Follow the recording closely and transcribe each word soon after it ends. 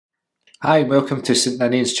Hi, and welcome to St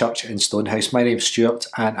Ninian's Church in Stonehouse. My name's Stuart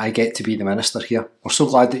and I get to be the minister here. We're so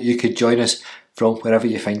glad that you could join us from wherever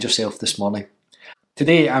you find yourself this morning.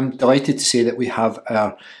 Today I'm delighted to say that we have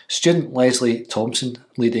our student Leslie Thompson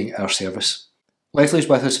leading our service. Leslie's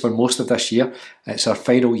with us for most of this year. It's her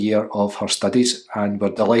final year of her studies and we're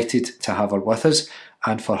delighted to have her with us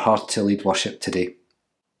and for her to lead worship today.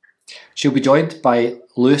 She'll be joined by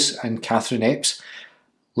Lewis and Catherine Epps.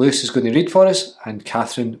 Lewis is going to read for us and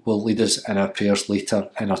Catherine will lead us in our prayers later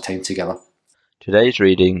in our time together. Today's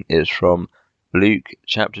reading is from Luke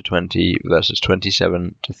chapter 20 verses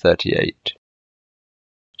 27 to 38.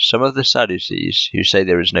 Some of the Sadducees, who say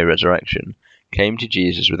there is no resurrection, came to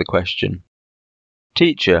Jesus with a question.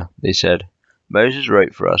 "Teacher," they said, "Moses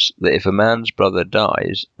wrote for us that if a man's brother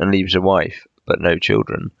dies and leaves a wife but no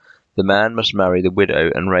children, the man must marry the widow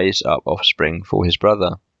and raise up offspring for his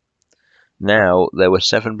brother. Now there were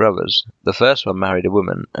 7 brothers. The first one married a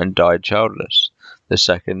woman and died childless. The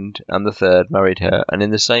second and the third married her, and in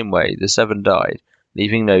the same way the 7 died,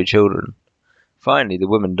 leaving no children. Finally the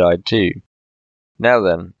woman died too. Now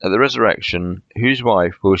then, at the resurrection, whose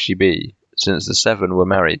wife will she be, since the 7 were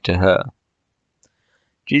married to her?"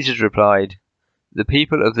 Jesus replied, "The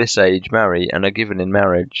people of this age marry and are given in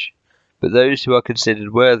marriage, but those who are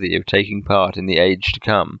considered worthy of taking part in the age to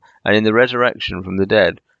come and in the resurrection from the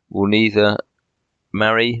dead will neither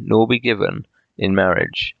marry nor be given in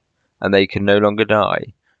marriage, and they can no longer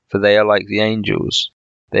die, for they are like the angels.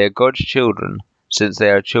 They are God's children, since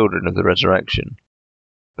they are children of the resurrection.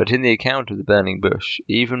 But in the account of the burning bush,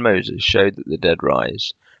 even Moses showed that the dead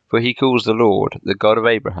rise, for he calls the Lord the God of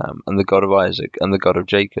Abraham and the God of Isaac and the God of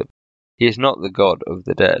Jacob. He is not the God of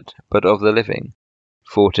the dead, but of the living,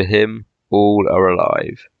 for to him all are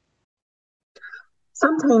alive."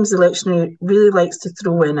 Sometimes the lectionary really likes to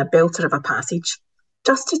throw in a belter of a passage,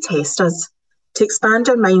 just to test us, to expand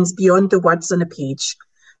our minds beyond the words on a page,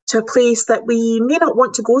 to a place that we may not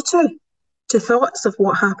want to go to thoughts of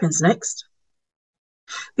what happens next.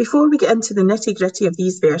 Before we get into the nitty-gritty of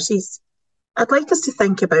these verses, I'd like us to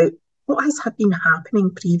think about what has been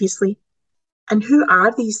happening previously, and who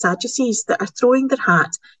are these Sadducees that are throwing their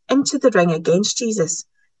hat into the ring against Jesus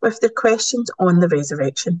with their questions on the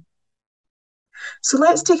resurrection. So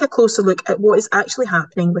let's take a closer look at what is actually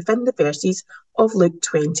happening within the verses of Luke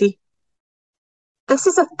 20. This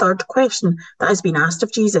is a third question that has been asked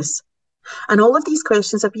of Jesus, and all of these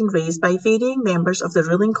questions have been raised by varying members of the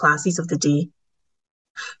ruling classes of the day.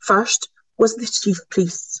 First was the chief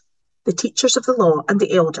priests, the teachers of the law and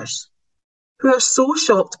the elders, who are so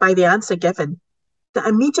shocked by the answer given that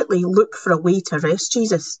immediately look for a way to arrest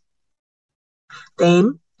Jesus.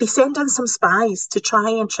 Then they send in some spies to try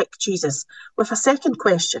and trick Jesus with a second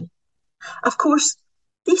question. Of course,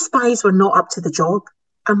 these spies were not up to the job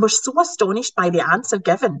and were so astonished by the answer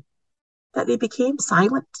given that they became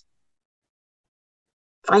silent.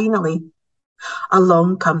 Finally,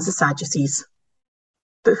 along comes the Sadducees.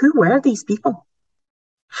 But who were these people?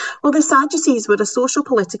 Well, the Sadducees were a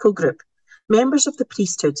social-political group, members of the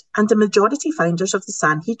priesthood and the majority founders of the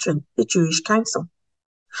Sanhedrin, the Jewish council.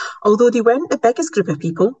 Although they weren't the biggest group of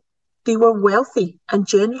people, they were wealthy and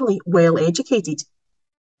generally well-educated.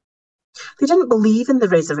 They didn't believe in the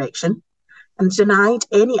resurrection and denied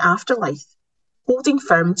any afterlife, holding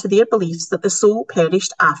firm to their beliefs that the soul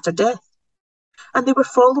perished after death. And they were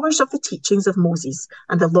followers of the teachings of Moses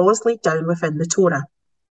and the laws laid down within the Torah.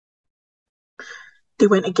 They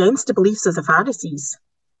went against the beliefs of the Pharisees,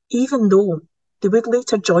 even though they would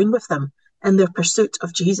later join with them in their pursuit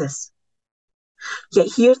of Jesus. Yet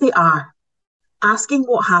here they are, asking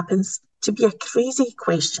what happens to be a crazy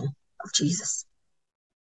question of Jesus.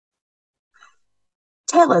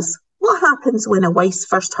 Tell us, what happens when a wife's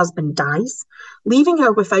first husband dies, leaving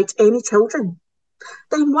her without any children?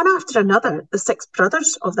 Then one after another, the 6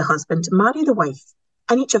 brothers of the husband marry the wife,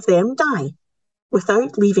 and each of them die,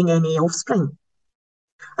 without leaving any offspring.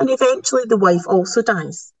 And eventually the wife also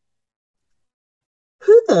dies.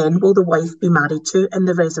 Who then will the wife be married to in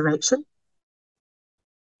the resurrection?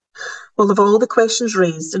 Well, of all the questions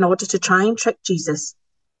raised in order to try and trick Jesus,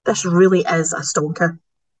 this really is a stonker.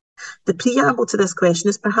 The preamble to this question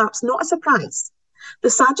is perhaps not a surprise. The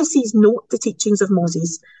Sadducees note the teachings of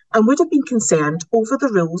Moses and would have been concerned over the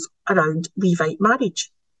rules around Levite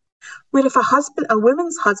marriage, where if a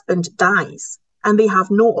woman's husband dies and they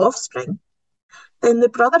have no offspring, then the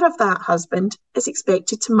brother of that husband is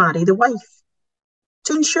expected to marry the wife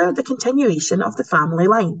to ensure the continuation of the family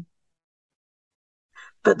line.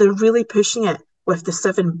 But they're really pushing it with the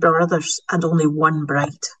 7 brothers and only 1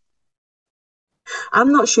 bride.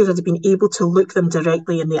 I'm not sure I'd have been able to look them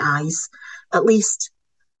directly in the eyes, at least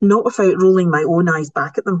not without rolling my own eyes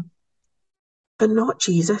back at them. But not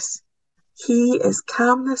Jesus. He is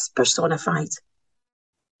calmness personified.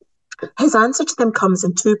 His answer to them comes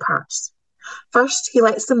in two parts. First, he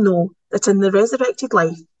lets them know that in the resurrected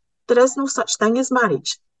life, there is no such thing as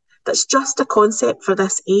marriage. That's just a concept for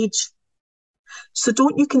this age. So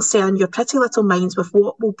don't you concern your pretty little minds with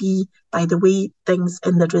what will be by the way things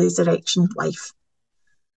in the resurrection life.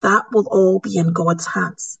 That will all be in God's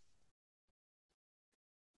hands.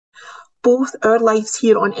 Both our lives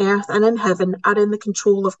here on earth and in heaven are in the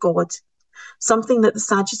control of God, something that the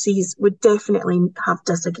Sadducees would definitely have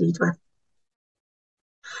disagreed with.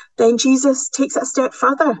 Then Jesus takes it a step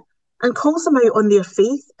further and calls them out on their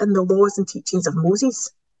faith in the laws and teachings of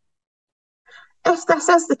Moses. If this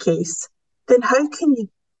is the case, then how can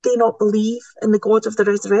they not believe in the God of the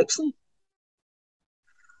resurrection?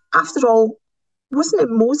 After all, wasn't it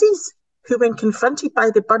Moses who, when confronted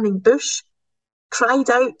by the burning bush,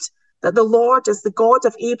 cried out that the Lord is the God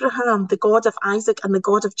of Abraham, the God of Isaac, and the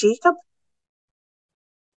God of Jacob?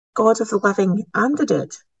 God of the living and the dead.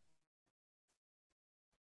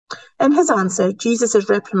 In his answer, Jesus is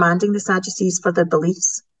reprimanding the Sadducees for their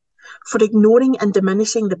beliefs, for ignoring and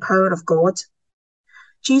diminishing the power of God.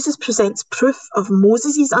 Jesus presents proof of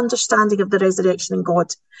Moses' understanding of the resurrection in God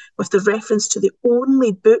with the reference to the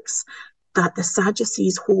only books that the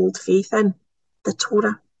Sadducees hold faith in, the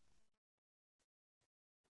Torah.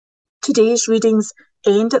 Today's readings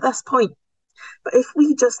end at this point, but if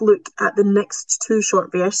we just look at the next two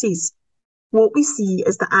short verses, what we see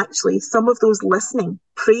is that actually some of those listening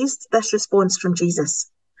praised this response from Jesus.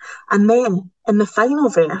 And then, in the final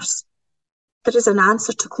verse, there is an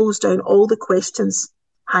answer to close down all the questions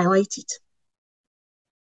highlighted.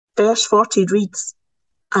 Verse 40 reads,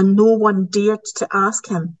 "And no one dared to ask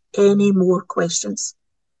him any more questions."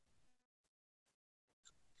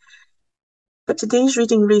 But today's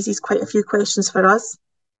reading raises quite a few questions for us.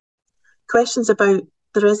 Questions about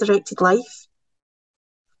the resurrected life,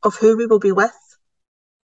 of who we will be with,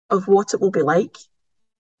 of what it will be like.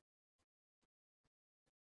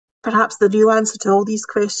 Perhaps the real answer to all these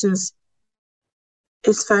questions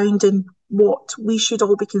is found in what we should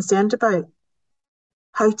all be concerned about.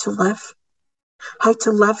 How to live. How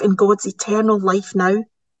to live in God's eternal life now.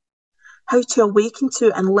 How to awaken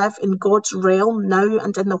to and live in God's realm now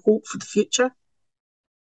and in the hope for the future.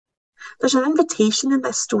 There's an invitation in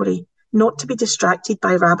this story not to be distracted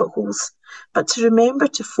by rabbit holes, but to remember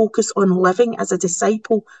to focus on living as a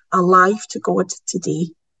disciple alive to God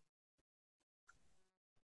today.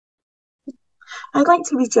 I'd like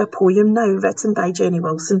to read you a poem now written by Jenny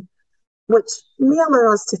Wilson, which may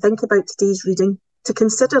allow us to think about today's reading, to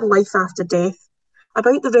consider life after death,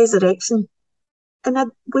 about the resurrection, in a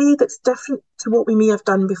way that's different to what we may have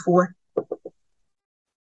done before.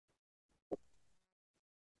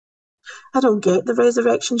 "I don't get the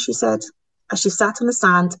resurrection," she said, as she sat on the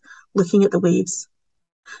sand looking at the waves,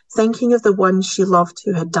 thinking of the one she loved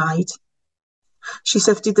who had died. She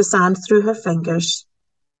sifted the sand through her fingers.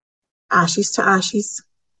 Ashes to ashes,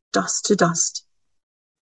 dust to dust.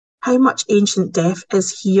 How much ancient death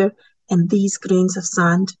is here in these grains of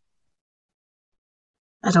sand?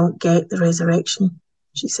 "I don't get the resurrection,"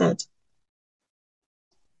 she said.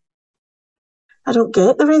 "I don't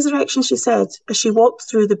get the resurrection," she said, as she walked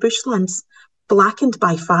through the bushlands blackened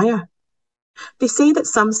by fire. "They say that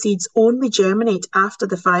some seeds only germinate after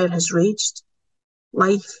the fire has raged.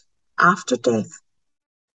 Life after death.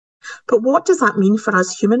 But what does that mean for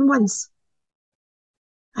us human ones?"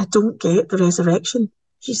 "I don't get the resurrection,"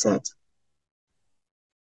 she said.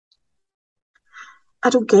 "I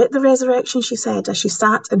don't get the resurrection," she said, as she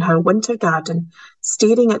sat in her winter garden,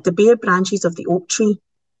 staring at the bare branches of the oak tree,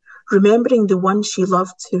 remembering the one she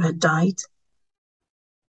loved who had died.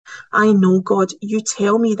 "I know, God, you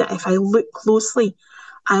tell me that if I look closely,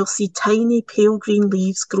 I'll see tiny pale green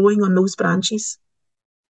leaves growing on those branches.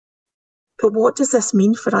 But what does this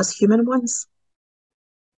mean for us human ones?"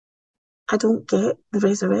 "I don't get the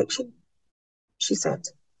resurrection," she said.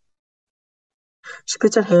 She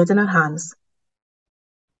put her head in her hands.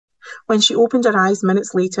 When she opened her eyes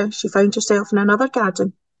minutes later, she found herself in another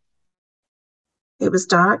garden. It was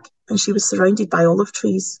dark, and she was surrounded by olive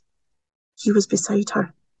trees. He was beside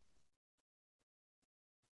her.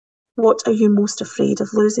 "What are you most afraid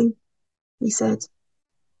of losing?" he said.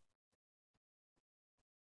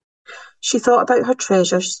 She thought about her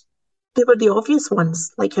treasures. They were the obvious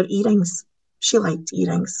ones, like her earrings. She liked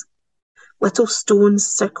earrings. Little stones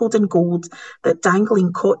circled in gold that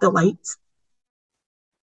dangling caught the light.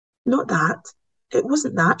 Not that. It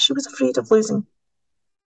wasn't that she was afraid of losing.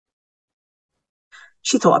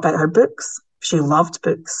 She thought about her books. She loved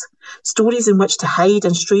books. Stories in which to hide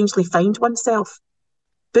and strangely find oneself.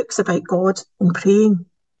 books about God and praying.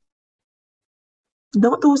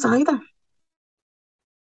 Not those either.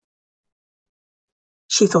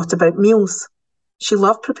 She thought about meals. She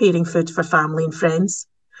loved preparing food for family and friends,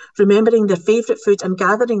 remembering their favourite food and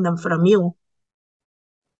gathering them for a meal.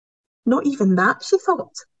 Not even that, she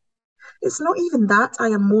thought. It's not even that I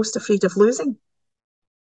am most afraid of losing.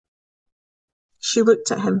 She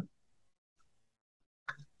looked at him.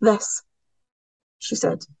 This, she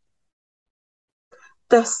said.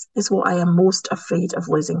 This is what I am most afraid of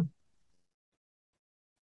losing.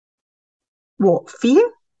 What,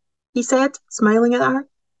 fear? He said, smiling at her.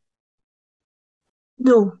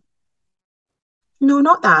 No,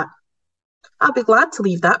 not that. I'll be glad to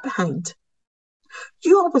leave that behind.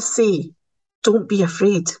 You always say, don't be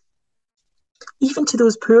afraid. Even to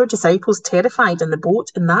those poor disciples terrified in the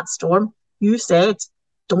boat in that storm, you said,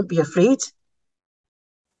 don't be afraid.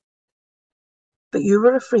 But you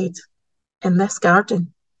were afraid. In this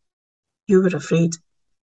garden, you were afraid.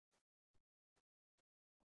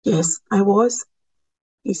 Yes, I was,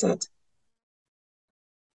 he said.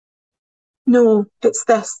 No, it's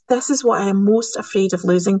this. This is what I am most afraid of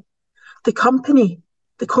losing. The company,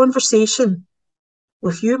 the conversation,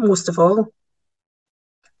 with you most of all.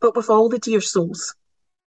 But with all the dear souls,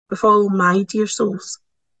 with all my dear souls.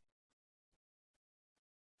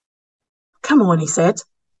 Come on, he said.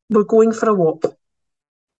 We're going for a walk.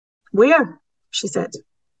 Where? She said.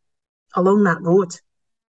 Along that road.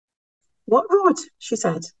 What road? She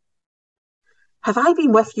said. Have I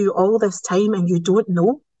been with you all this time and you don't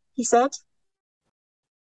know? He said.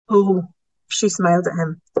 Oh, she smiled at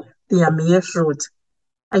him. The Emmaus Road.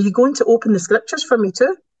 Are you going to open the scriptures for me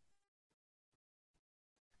too?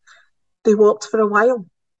 They walked for a while.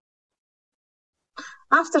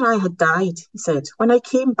 After I had died, he said, when I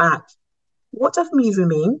came back, what of me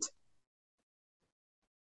remained?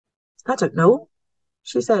 I don't know,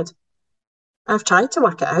 she said. I've tried to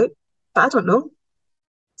work it out, but I don't know.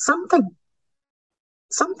 Something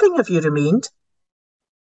of you remained.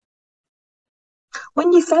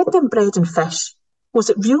 When you fed them bread and fish, was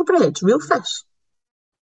it real bread, real fish?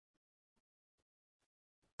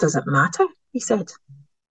 Does it matter? He said.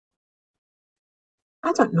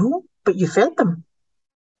 I don't know, but you fed them.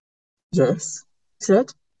 Yes, he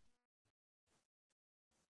said.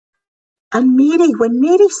 And Mary, when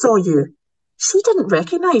Mary saw you, she didn't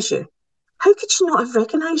recognise you. How could she not have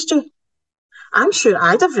recognised you? I'm sure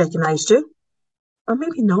I'd have recognised you. Or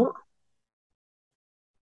maybe not.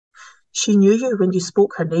 She knew you when you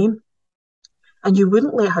spoke her name, and you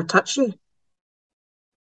wouldn't let her touch you.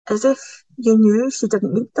 As if you knew she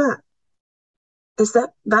didn't need that. Is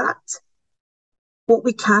that what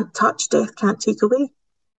we can't touch, death can't take away?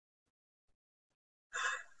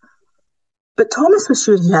 But Thomas was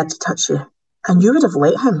sure he had to touch you, and you would have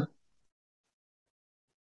let him.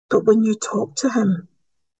 But when you talked to him,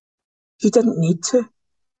 he didn't need to.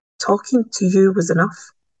 Talking to you was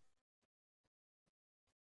enough.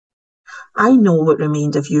 I know what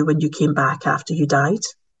remained of you when you came back after you died.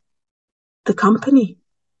 The company,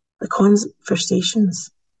 the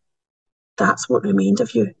conversations. That's what remained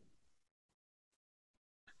of you.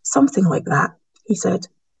 Something like that, he said.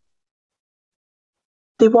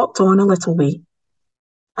 They walked on a little way,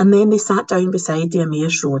 and then they sat down beside the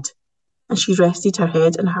Emmaus Road, and she rested her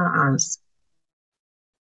head in her arms.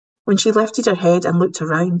 When she lifted her head and looked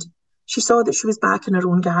around, she saw that she was back in her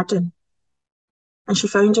own garden, and she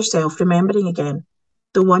found herself remembering again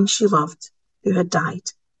the one she loved who had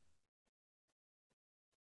died.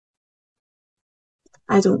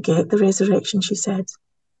 I don't get the resurrection, she said,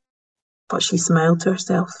 but she smiled to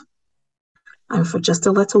herself, and for just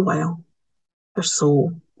a little while, her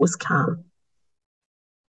soul was calm.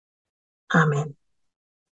 Amen.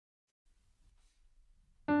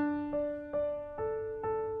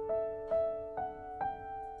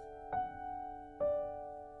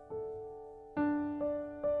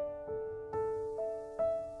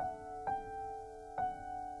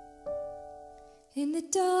 In the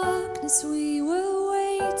darkness we were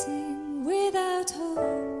waiting, without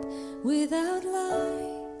hope, without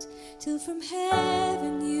light, till from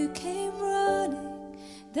heaven you came running.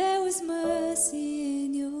 There was mercy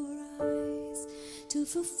in your eyes, to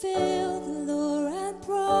fulfill the law and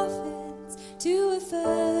prophets. To a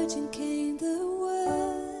virgin came the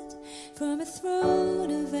word, from a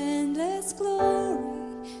throne of endless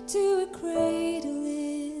glory to a cradle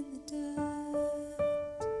in the dirt.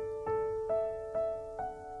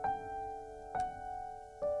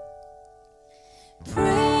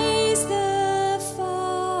 Praise the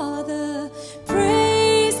Father,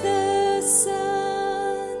 praise the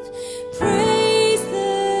Son, praise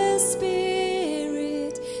the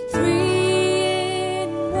Spirit, three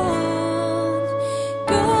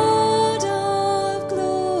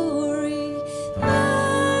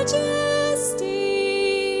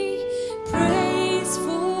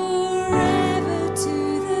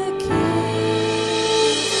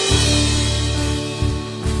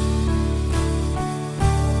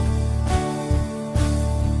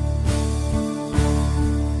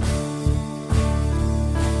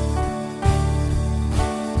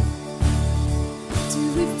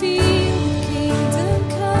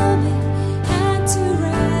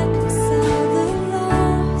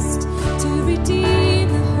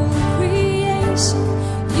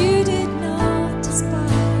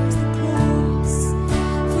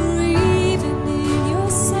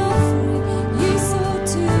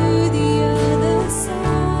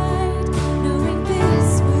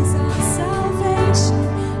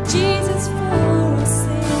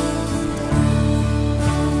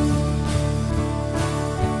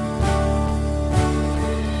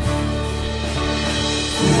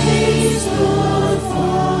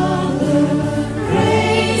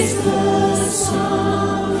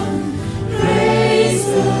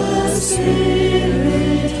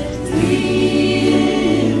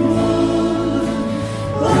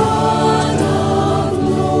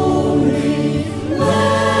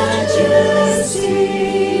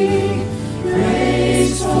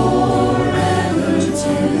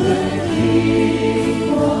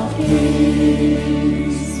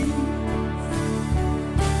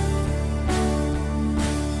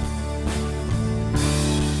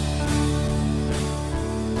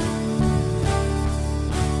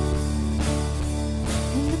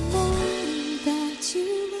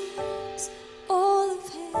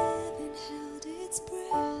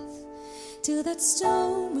till that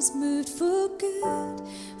stone was moved for good.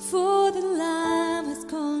 For the Lamb hath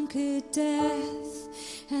conquered death,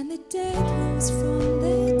 and the dead rose from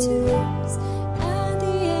their tombs, and the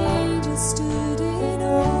angels stood in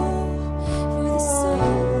awe, for the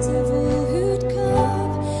souls of all who'd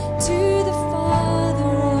come to the Father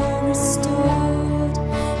are restored.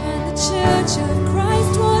 And the Church of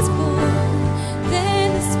Christ was born,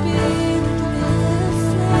 then the Spirit lit the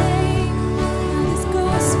flame, and His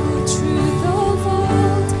gospel truth of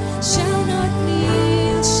old shall not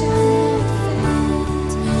kneel, shall not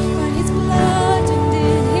faint. By His blood and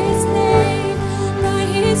in His name, by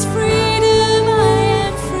His freedom I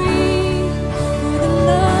am free, for the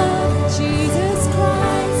love of Jesus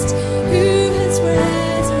Christ, who has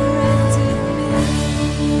resurrected me.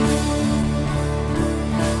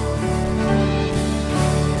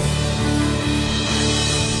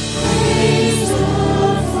 Praise the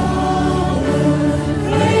Father,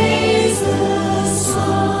 praise the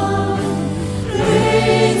Son,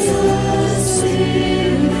 praise the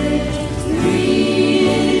Spirit, three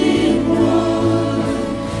in one.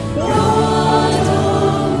 God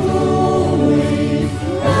of glory,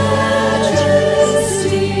 majesty,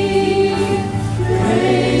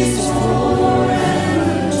 praise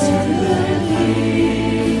forever to the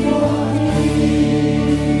King of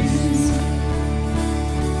Kings.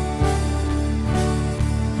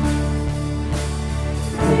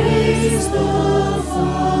 Praise the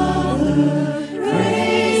Father,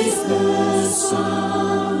 praise the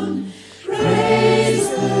Son, praise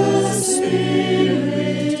the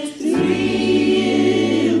Spirit, three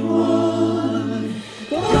in one.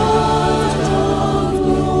 God of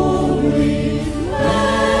glory, majesty,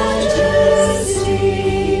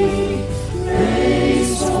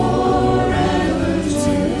 praise forever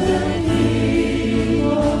to the King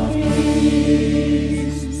of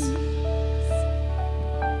Kings.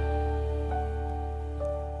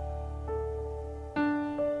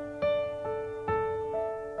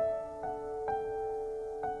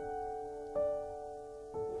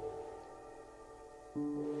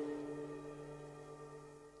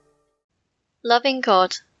 Loving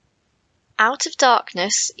God, out of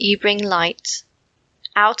darkness you bring light,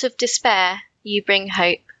 out of despair you bring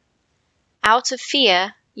hope, out of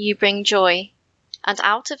fear you bring joy, and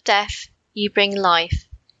out of death you bring life,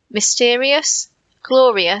 mysterious,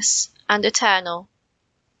 glorious, and eternal.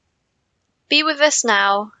 Be with us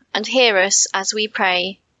now and hear us as we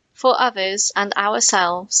pray, for others and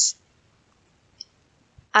ourselves.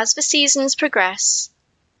 As the seasons progress,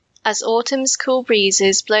 as autumn's cool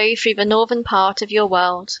breezes blow through the northern part of your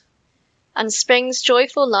world, and spring's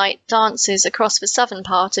joyful light dances across the southern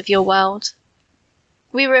part of your world,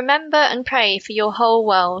 we remember and pray for your whole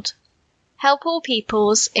world. Help all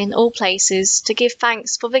peoples in all places to give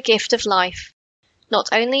thanks for the gift of life, not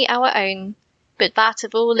only our own, but that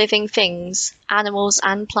of all living things, animals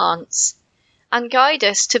and plants, and guide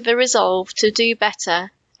us to the resolve to do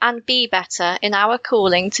better and be better in our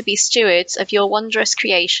calling to be stewards of your wondrous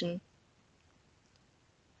creation.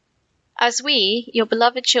 As we, your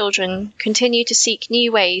beloved children, continue to seek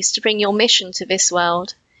new ways to bring your mission to this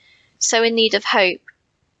world, so in need of hope,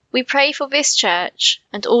 we pray for this church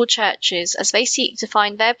and all churches as they seek to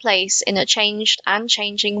find their place in a changed and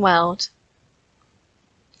changing world.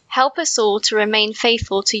 Help us all to remain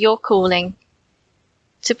faithful to your calling,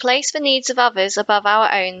 to place the needs of others above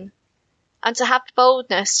our own, and to have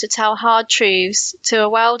boldness to tell hard truths to a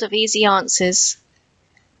world of easy answers.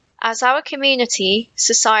 As our community,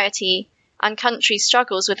 society, and country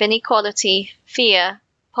struggles with inequality, fear,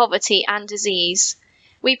 poverty, and disease,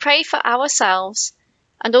 we pray for ourselves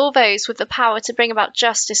and all those with the power to bring about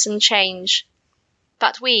justice and change,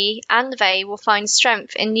 that we and they will find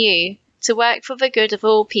strength in you to work for the good of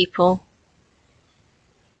all people.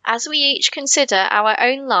 As we each consider our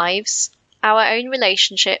own lives, our own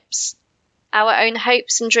relationships, our own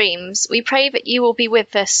hopes and dreams, we pray that you will be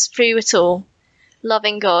with us through it all,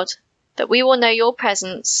 loving God, that we will know your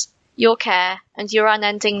presence, your care, and your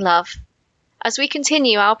unending love, as we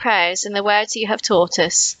continue our prayers in the words you have taught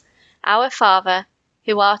us. Our Father,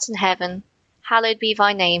 who art in heaven, hallowed be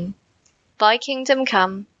thy name. Thy kingdom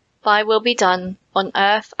come, thy will be done, on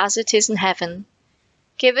earth as it is in heaven.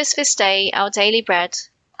 Give us this day our daily bread,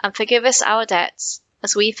 and forgive us our debts,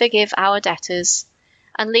 as we forgive our debtors.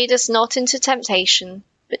 And lead us not into temptation,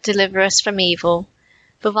 but deliver us from evil.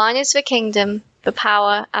 For thine is the kingdom, the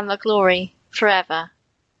power, and the glory, forever.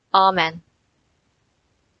 Amen.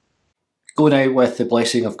 Go now with the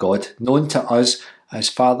blessing of God, known to us as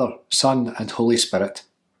Father, Son, and Holy Spirit,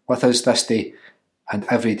 with us this day and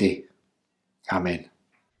every day. Amen.